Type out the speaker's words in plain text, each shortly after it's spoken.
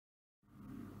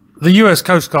The US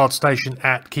Coast Guard station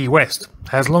at Key West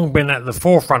has long been at the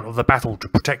forefront of the battle to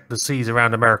protect the seas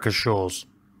around America's shores.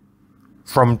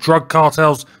 From drug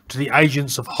cartels to the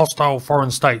agents of hostile foreign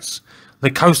states,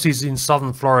 the coasties in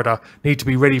southern Florida need to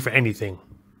be ready for anything.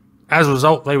 As a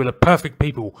result, they were the perfect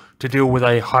people to deal with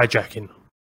a hijacking.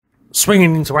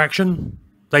 Swinging into action,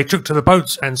 they took to the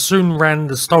boats and soon ran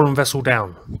the stolen vessel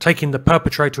down, taking the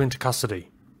perpetrator into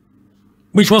custody.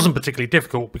 Which wasn't particularly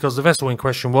difficult because the vessel in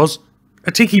question was a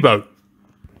tiki boat.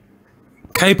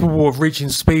 Capable of reaching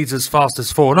speeds as fast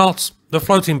as 4 knots, the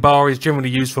floating bar is generally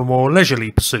used for more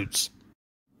leisurely pursuits.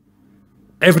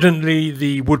 Evidently,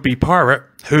 the would-be pirate,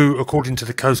 who, according to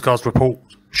the Coast Guard's report,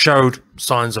 showed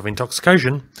signs of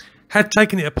intoxication, had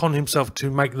taken it upon himself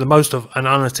to make the most of an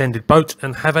unattended boat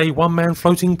and have a one-man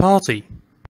floating party.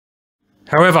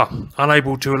 However,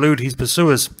 unable to elude his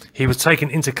pursuers, he was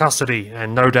taken into custody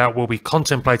and no doubt will be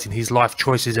contemplating his life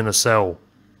choices in a cell,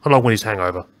 along with his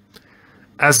hangover.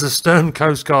 As the stern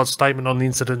Coast Guard statement on the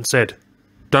incident said,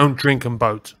 "Don't drink and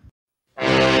boat."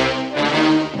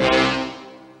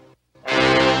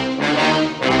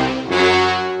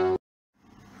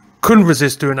 Couldn't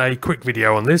resist doing a quick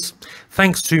video on this.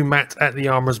 Thanks to Matt at the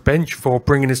Armourer's Bench for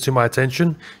bringing this to my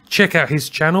attention. Check out his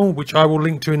channel, which I will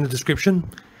link to in the description.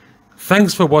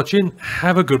 Thanks for watching,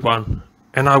 have a good one,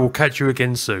 and I will catch you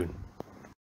again soon.